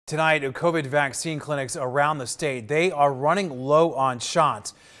Tonight, COVID vaccine clinics around the state, they are running low on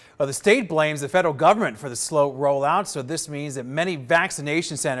shots. Well, the state blames the federal government for the slow rollout, so this means that many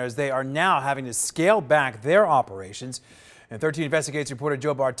vaccination centers, they are now having to scale back their operations. And 13 Investigates reporter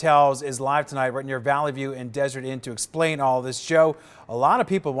Joe Bartels is live tonight right near Valley View and Desert Inn to explain all this. Joe, a lot of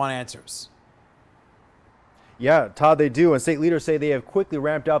people want answers. Yeah, Todd, they do. And state leaders say they have quickly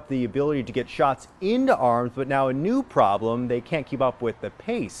ramped up the ability to get shots into arms, but now a new problem, they can't keep up with the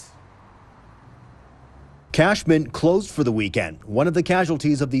pace. Cashman closed for the weekend, one of the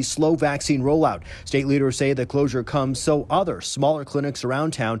casualties of the slow vaccine rollout. State leaders say the closure comes so other smaller clinics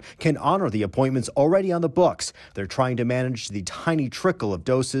around town can honor the appointments already on the books. They're trying to manage the tiny trickle of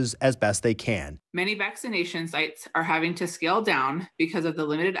doses as best they can. Many vaccination sites are having to scale down because of the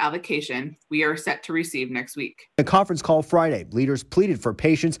limited allocation we are set to receive next week. In a conference call Friday, leaders pleaded for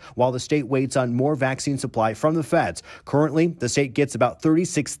patience while the state waits on more vaccine supply from the feds. Currently, the state gets about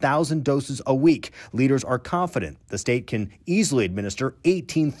 36,000 doses a week. Leaders are confident the state can easily administer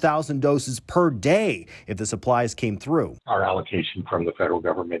 18,000 doses per day if the supplies came through. Our allocation from the federal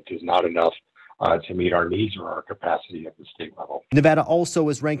government is not enough to meet our needs or our capacity at the state level. Nevada also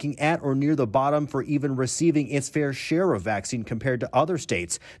is ranking at or near the bottom for even receiving its fair share of vaccine compared to other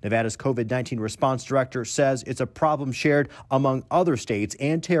states. Nevada's COVID-19 response director says it's a problem shared among other states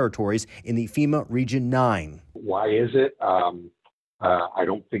and territories in the FEMA Region 9. Why is it? I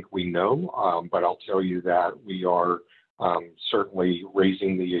don't think we know, but I'll tell you that we are certainly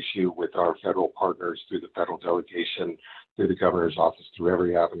raising the issue with our federal partners through the federal delegation, through the governor's office, through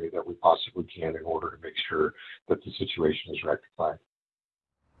every avenue that we possibly can in order to make sure that the situation is rectified.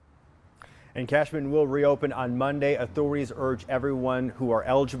 And Cashman will reopen on Monday. Authorities urge everyone who are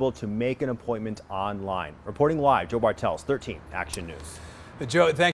eligible to make an appointment online. Reporting live, Joe Bartels, 13 Action News. Joe, thank